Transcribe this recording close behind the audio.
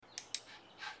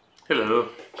Hello.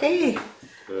 Hey,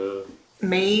 Uh,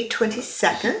 May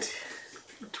 22nd.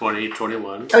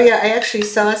 2021. Oh, yeah, I actually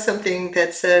saw something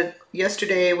that said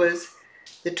yesterday was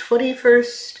the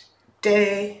 21st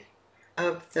day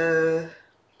of the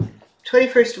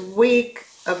 21st week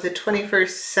of the 21st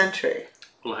century.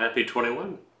 Well, happy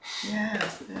 21. Yeah.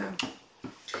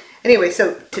 Anyway,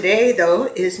 so today, though,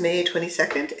 is May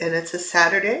 22nd, and it's a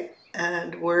Saturday,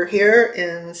 and we're here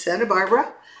in Santa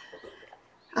Barbara.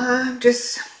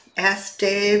 Just asked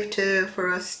Dave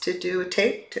for us to do a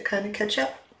tape to kind of catch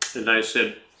up. And I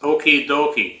said, okie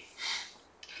dokie.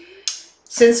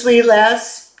 Since we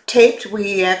last taped,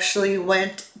 we actually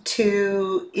went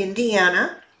to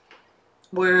Indiana,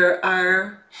 where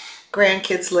our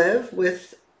grandkids live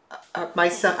with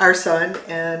our son,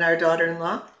 and our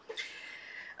daughter-in-law.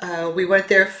 We went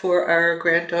there for our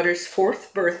granddaughter's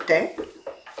 4th birthday.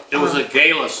 It was a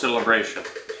gala celebration.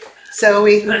 So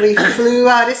we flew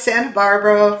out of Santa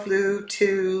Barbara, flew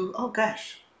to, oh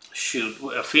gosh. Shoot,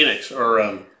 Phoenix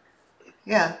or,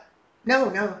 Yeah,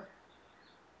 no.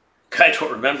 I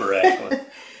don't remember actually.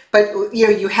 But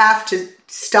you have to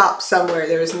stop somewhere.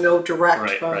 There's no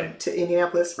direct Right. to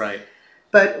Indianapolis. Right.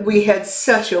 But we had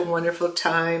such a wonderful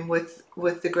time with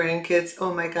the grandkids.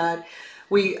 Oh my God,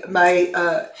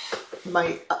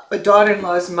 my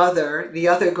daughter-in-law's mother, the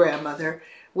other grandmother,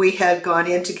 we had gone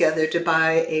in together to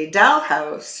buy a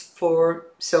dollhouse for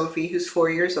Sophie, who's 4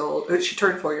 years old. She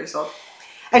turned 4 years old.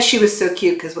 And she was so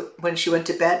cute because when she went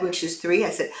to bed when she was 3, I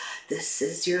said, "This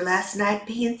is your last night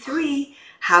being 3.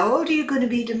 How old are you going to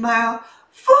be tomorrow?"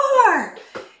 4.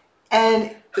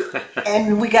 And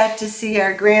we got to see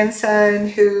our grandson,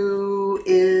 who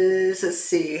is, let's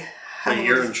see, A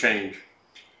year and change.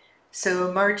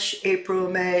 so March, April,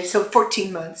 May, so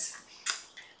 14 months.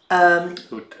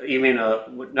 You mean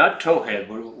not towhead?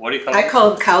 What do you call I it?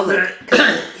 call him cowlick.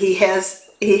 He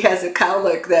has a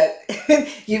cowlick that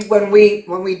when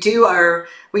we do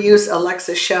we use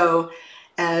Alexa Show,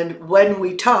 and when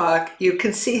we talk, you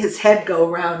can see his head go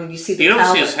around, and you see the You don't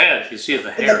cowlick. see his head. You see the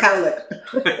The hair. cowlick.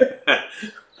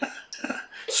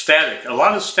 Static. A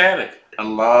lot of static. A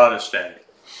lot of static.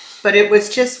 But it was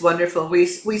just wonderful. We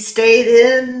stayed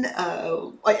in.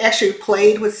 I actually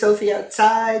played with Sophie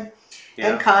outside, Yeah.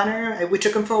 and Connor. We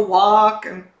took him for a walk,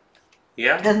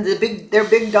 Yeah. and their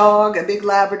big dog, a big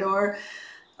Labrador,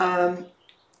 and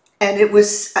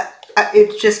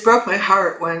it just broke my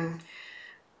heart when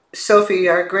Sophie,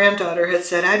 our granddaughter, had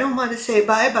said, "I don't want to say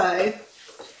bye-bye."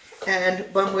 And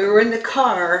when we were in the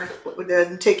car,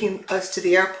 then taking us to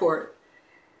the airport,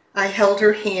 I held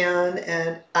her hand,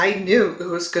 and I knew it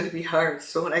was going to be hard.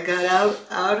 So when I got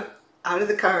out of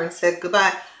the car and said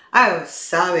goodbye, I was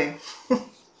sobbing.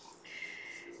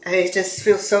 I just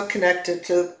feel so connected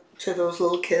to those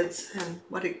little kids, and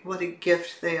what a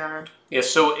gift they are. It's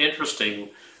so interesting.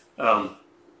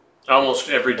 Almost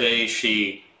every day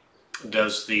she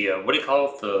does the what do you call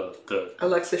it? The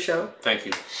Alexa Show. thank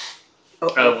you.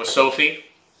 Oh, With Sophie.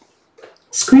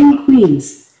 Scream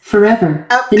Queens, Forever,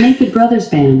 Oh. The Naked Brothers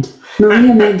Band,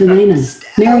 Maria Magdalena,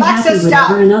 Mary Alexa, Happy stop.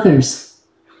 Whatever, and others.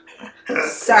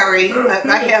 sorry,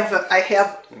 I have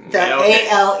the Yeah, okay.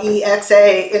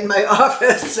 ALEXA in my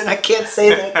office, and I can't say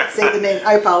the name.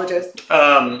 I apologize.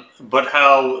 But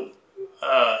how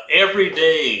every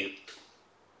day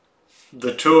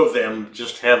the two of them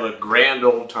just have a grand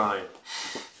old time.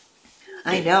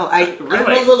 I know. I'm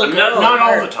Really, a little girl. not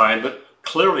all at the time, but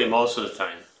clearly most of the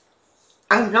time.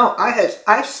 I know.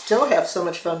 I still have so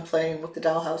much fun playing with the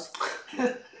dollhouse.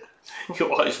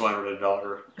 You always wanted a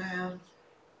daughter.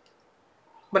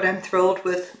 But I'm thrilled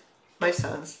with my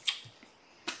sons.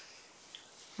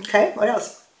 Okay, what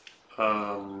else?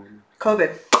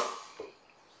 COVID.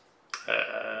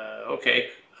 Okay.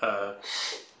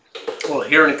 Well,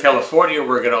 here in California,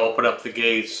 we're going to open up the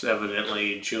gates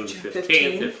evidently June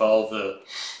 15th if all the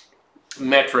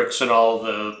metrics and all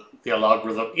the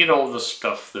algorithm, the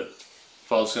stuff that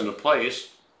falls into place,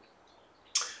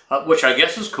 which I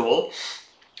guess is cool.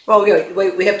 Well,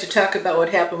 wait, we have to talk about what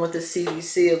happened with the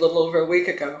CDC a little over a week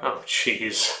ago. Oh,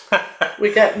 jeez.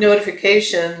 We got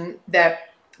notification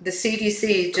that the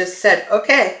CDC just said,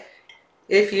 okay,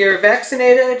 if you're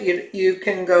vaccinated, you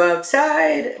can go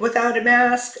outside without a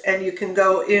mask, and you can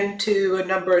go into a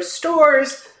number of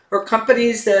stores or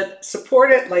companies that support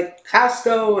it, like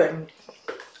Costco and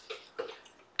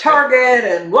Target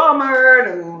and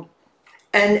Walmart,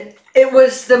 and it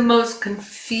was the most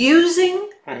confusing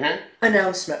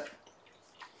announcement.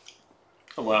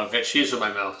 Well, I've got cheese in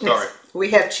my mouth. Sorry. Yes,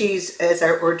 we have cheese as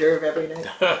our hors d'oeuvre every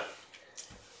night.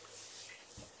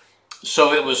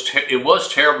 So it was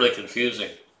terribly confusing.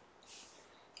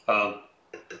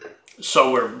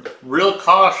 So we're real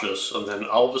cautious, and then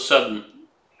all of a sudden,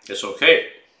 it's okay.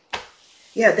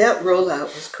 Yeah, that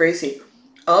rollout was crazy.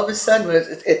 All of a sudden,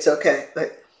 it's okay,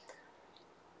 but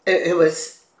it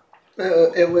was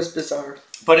bizarre.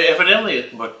 But evidently,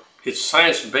 it's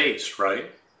science-based,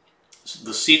 right?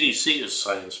 The CDC is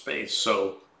science-based,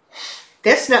 so...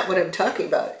 That's not what I'm talking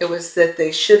about. It was that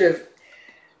they should have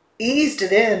eased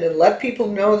it in and let people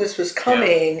know this was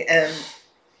coming. And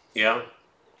yeah.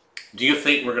 Do you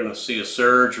think we're going to see a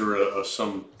surge or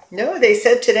some... No, they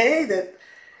said today that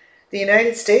the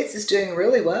United States is doing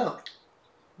really well.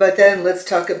 But then let's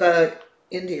talk about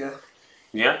India.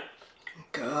 Yeah.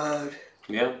 God.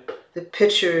 Yeah. The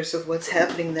pictures of what's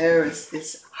happening there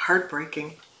is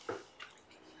heartbreaking.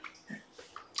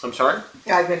 I'm sorry?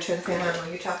 I'm going to turn the fan on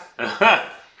while you talk.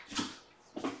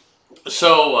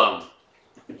 So,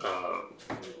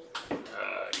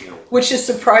 Which is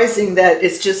surprising that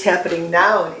it's just happening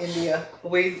now in India.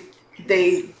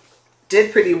 They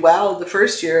did pretty well the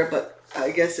first year, but I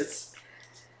guess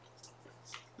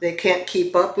they can't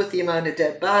keep up with the amount of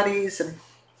dead bodies.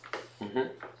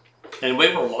 And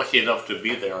we were lucky enough to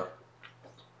be there.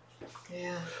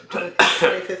 Yeah,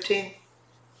 2015.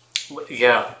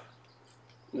 Yeah.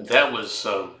 That was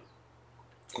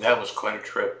quite a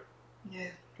trip.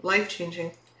 Yeah,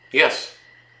 life-changing. Yes.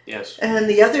 Yes. And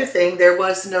the other thing, there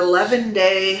was an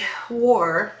 11-day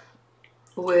war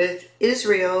with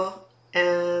Israel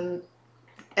and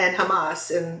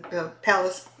Hamas, and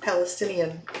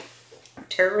Palestinian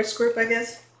terrorist group, I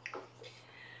guess.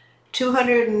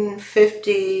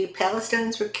 250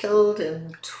 Palestinians were killed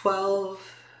and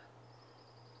 12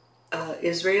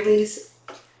 Israelis.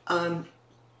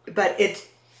 But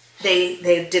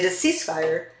they did a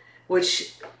ceasefire,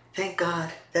 which, thank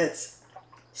God, that's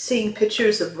seeing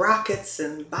pictures of rockets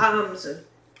and bombs and...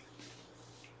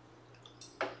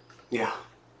 Yeah.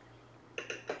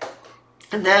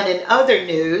 And then in other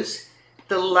news,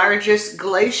 the largest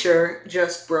glacier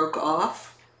just broke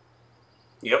off.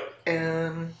 Yep.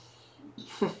 And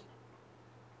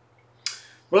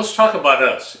Let's talk about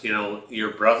us.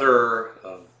 Your brother,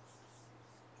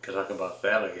 can talk about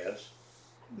that, I guess.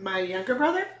 my younger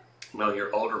brother? No,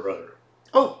 your older brother.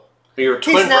 Oh, Your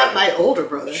twin he's not brother. my older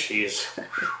brother. Jeez.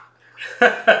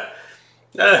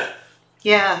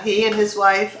 Yeah, he and his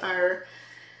wife are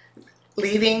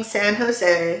leaving San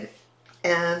Jose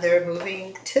and they're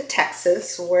moving to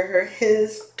Texas, where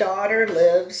his daughter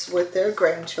lives with their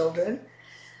grandchildren.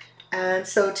 And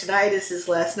so tonight is his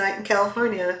last night in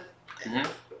California.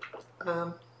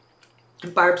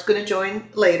 Barb's going to join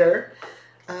later.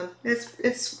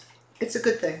 It's a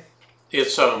good thing.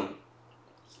 It's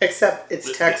Except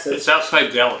it's Texas. It's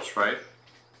outside Dallas, right?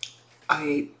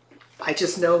 I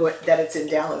just know that it's in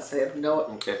Dallas. I have no.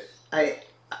 Okay.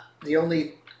 The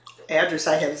only address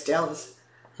I have is Dallas.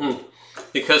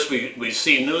 Because we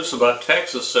see news about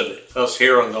Texas, and us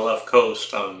here on the left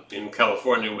coast in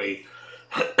California, we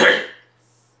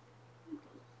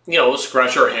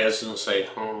scratch our heads and say,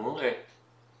 "Oh, okay."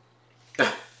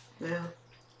 Yeah.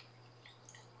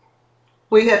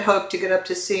 We had hoped to get up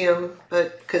to see him,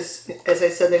 but because, as I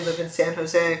said, they live in San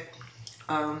Jose.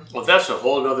 Well, that's a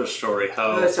whole other story.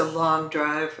 How It's a long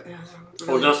drive. Yeah,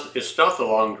 well, it's not the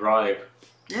long drive,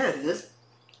 yeah, it is.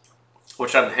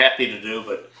 which I'm happy to do,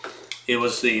 but it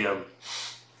was the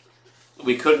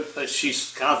we couldn't.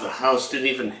 The house didn't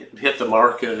even hit the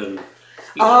market, and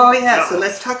So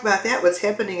let's talk about that. What's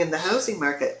happening in the housing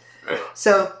market?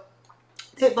 So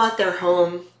they bought their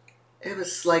home. It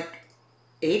was like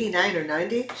 89 or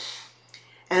 90,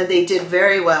 and they did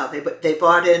very well. They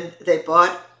bought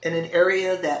in an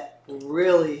area that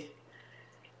really,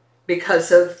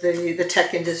 because of the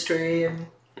tech industry, and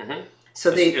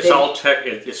so it's all tech.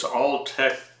 It's all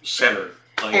tech centered.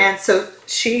 And so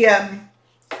she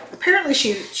apparently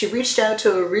she reached out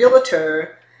to a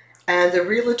realtor, and the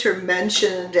realtor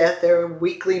mentioned at their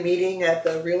weekly meeting at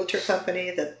the realtor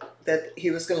company that he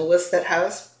was going to list that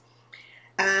house.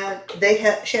 And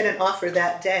she had an offer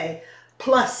that day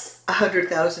plus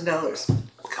 $100,000.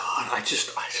 God,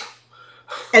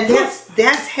 And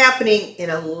that's happening in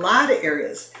a lot of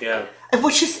areas. Yeah.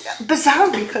 Which is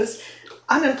bizarre because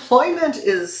unemployment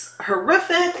is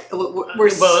horrific.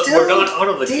 We're not out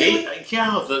of the gate.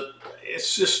 Yeah,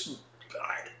 it's just.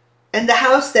 And the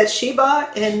house that she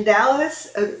bought in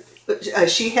Dallas,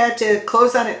 she had to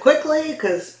close on it quickly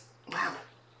because, wow.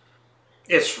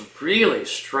 It's really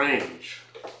strange,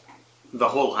 the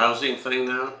whole housing thing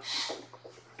now.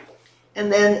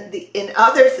 And then in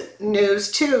other news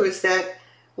too is that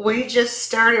we just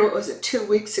started, 2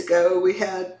 weeks ago, we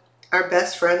had our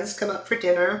best friends come up for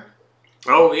dinner.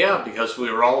 Oh yeah, because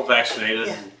we were all vaccinated.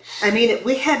 Yeah. I mean,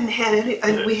 we hadn't had any.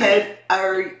 And we had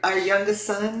our youngest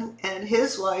son and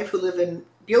his wife, who live in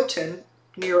Buellton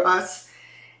near us.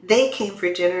 They came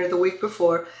for dinner the week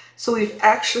before, so we've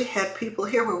actually had people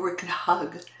here where we can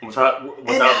hug. Without hug.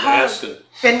 masking.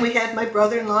 And we had my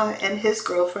brother-in-law and his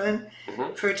girlfriend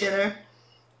for dinner.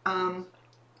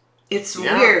 It's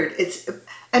weird. It's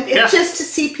just to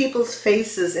see people's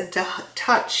faces and to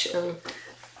touch and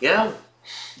yeah.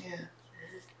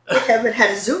 We haven't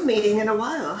had a Zoom meeting in a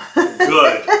while.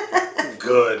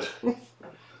 Good.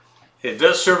 It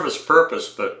does serve its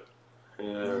purpose, but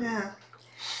yeah.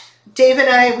 Dave and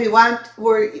I,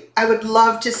 I would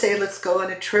love to say let's go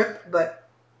on a trip, but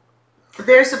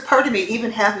there's a part of me,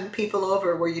 even having people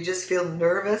over, where you just feel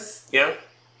nervous. Yeah,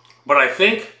 but I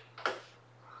think,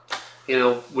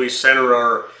 we center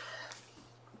our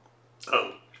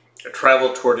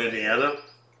travel toward Indiana.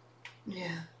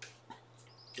 Yeah.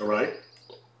 All right.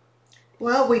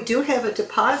 Well, we do have a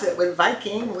deposit with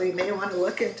Viking. We may want to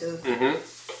look into.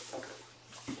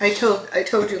 I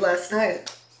told you last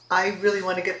night. I really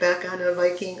want to get back on a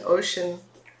Viking Ocean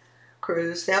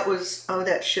cruise.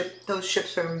 That ship. Those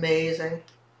ships are amazing.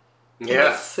 Yeah.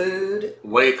 And the food.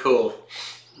 Way cool.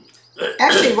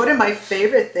 Actually, one of my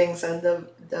favorite things on the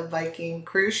Viking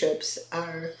cruise ships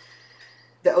are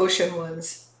the ocean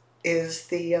ones. Is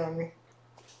the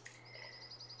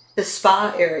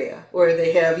spa area where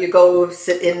you go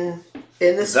sit in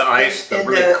the ice, the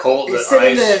really cold, you the sit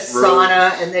in the ice room.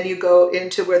 sauna, and then you go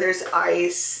into where there's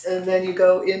ice, and then you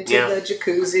go into the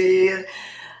jacuzzi,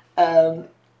 and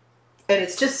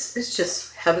it's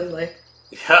just heavenly.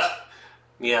 Yeah.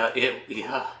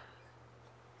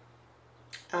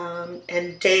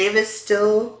 And Dave is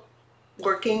still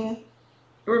working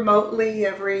remotely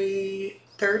every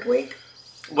third week.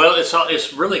 Well,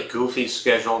 it's really goofy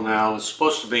schedule now. It's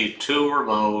supposed to be 2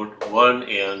 remote, 1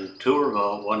 in, 2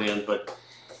 remote, 1 in, but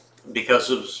because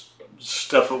of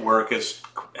stuff at work, it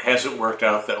hasn't worked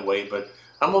out that way. But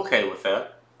I'm okay with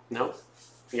that. No,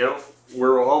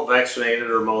 we're all vaccinated,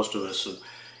 or most of us, and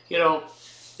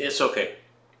it's okay.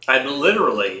 I'm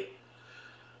literally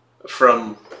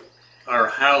from our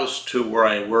house to where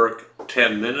I work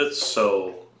 10 minutes,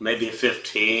 so maybe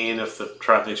 15 if the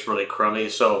traffic's really crummy.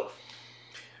 So.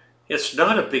 It's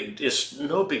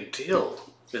no big deal.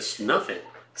 It's nothing.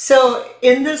 So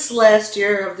in this last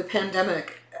year of the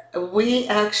pandemic, we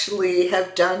actually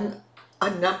have done a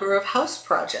number of house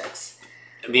projects.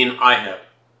 I mean, I have.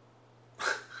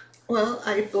 Well,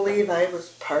 I believe I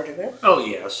was part of it. Oh,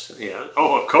 yes. Yeah.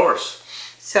 Oh, of course.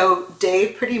 So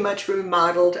Dave pretty much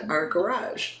remodeled our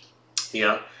garage.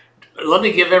 Yeah. Let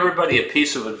me give everybody a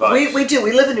piece of advice. We do.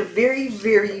 We live in a very,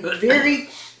 very, very...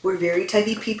 We're very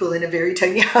tiny people in a very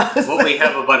tiny house. Well, we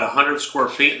have about 100 square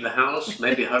feet in the house,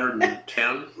 maybe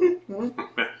 110.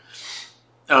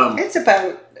 It's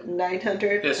about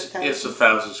 900. It's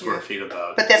 1,000 square feet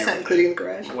about. But that's not including the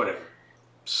garage. Whatever.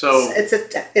 So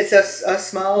it's a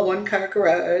small 1-car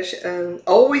garage, and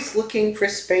always looking for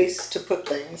space to put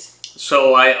things.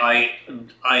 So I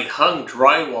hung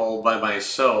drywall by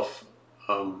myself.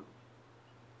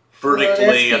 Vertically,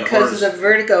 well, that's because of the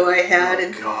vertigo I had.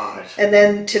 God. And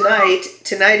then tonight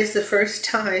is the first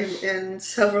time in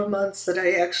several months that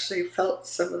I actually felt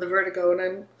some of the vertigo,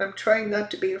 and I'm trying not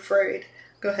to be afraid.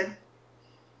 Go ahead.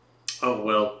 Oh,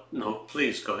 well, no,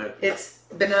 please go ahead. It's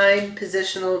benign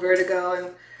positional vertigo,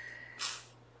 and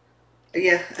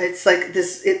yeah, it's like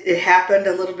this. It happened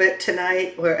a little bit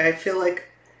tonight where I feel like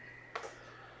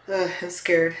I'm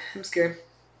scared.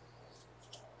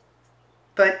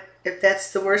 But if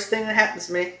that's the worst thing that happens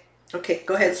to me, okay,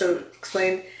 go ahead. So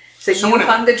explain. So you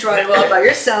hung the drywall by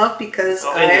yourself because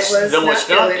I was not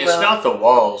feeling well. It's not the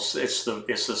walls. It's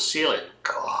the ceiling.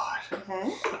 God.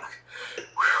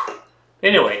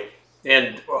 Anyway,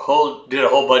 and did a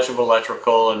whole bunch of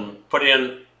electrical and put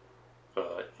in,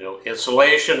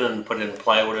 insulation and put in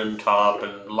plywood on top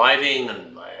and lighting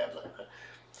and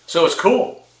so it's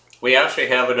cool. We actually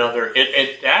have another.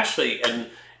 It actually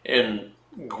and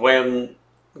Gwen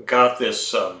got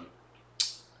this.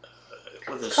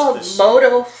 It's called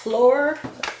Moto Floor.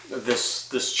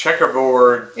 This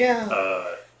checkerboard.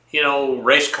 Yeah.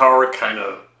 Race car kind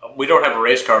of. We don't have a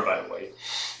race car, by the way.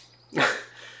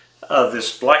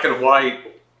 This black and white.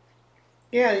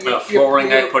 Yeah.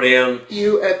 Flooring I put in.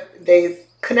 They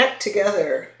connect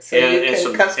together, so you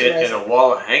can customize. And a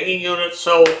wall hanging unit.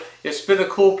 So it's been a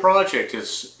cool project.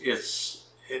 It's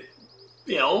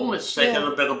taken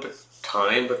a bit of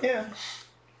time, but yeah.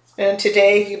 And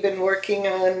today you've been working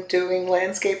on doing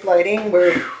landscape lighting.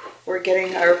 We're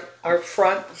getting our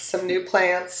front, some new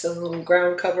plants, some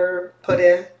ground cover put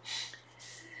in.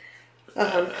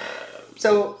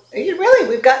 So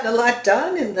we've gotten a lot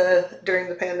done during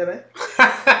the pandemic.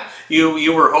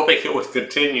 You were hoping it would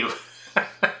continue.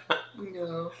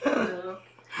 No.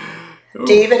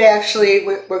 David actually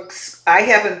works. I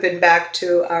haven't been back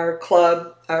to our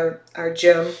club, our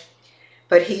gym,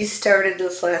 but he started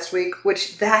this last week,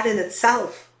 which that in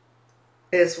itself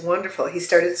is wonderful. He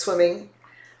started swimming.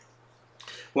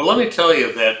 Well, let me tell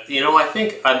you that, I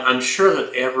think, I'm sure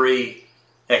that every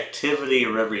activity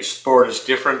or every sport is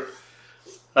different.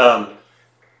 But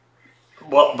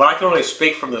I can only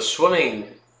speak from the swimming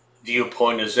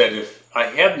viewpoint, is that if I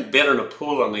hadn't been in a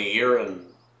pool in a year and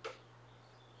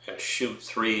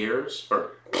 3 years,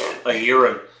 or a year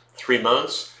and 3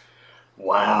 months,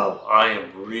 wow, I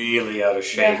am really out of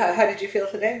shape. Yeah, how did you feel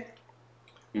today?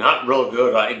 Not real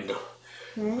good.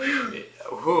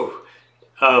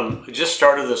 Just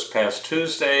started this past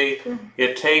Tuesday.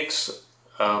 It takes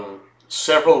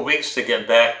several weeks to get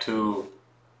back to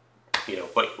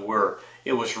what you were.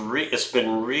 It's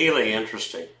been really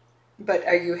interesting. But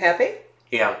are you happy?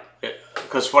 Yeah,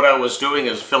 because what I was doing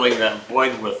is filling that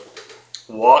void with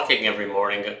walking every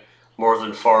morning, more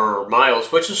than 4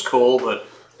 miles, which is cool, but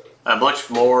I much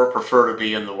more prefer to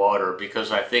be in the water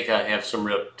because I think I have some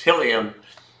reptilian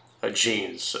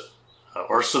genes,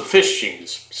 or some fish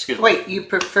genes. Excuse me. Wait, you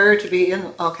prefer to be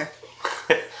in? Okay.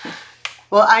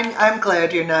 Well, I'm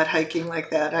glad you're not hiking like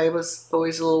that. I was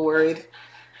always a little worried.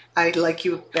 I'd like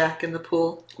you back in the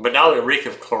pool. But now they reek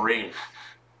of chlorine.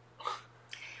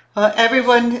 Well,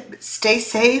 everyone, stay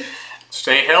safe.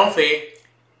 Stay healthy.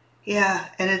 Yeah,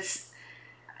 and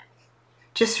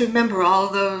just remember all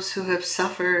those who have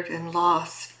suffered and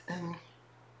lost, and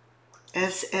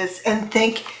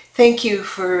thank you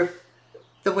for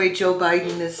the way Joe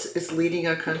Biden is leading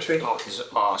our country. Oh, he's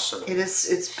awesome.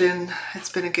 It's been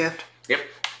a gift. Yep.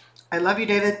 I love you,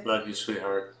 David. Love you,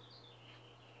 sweetheart.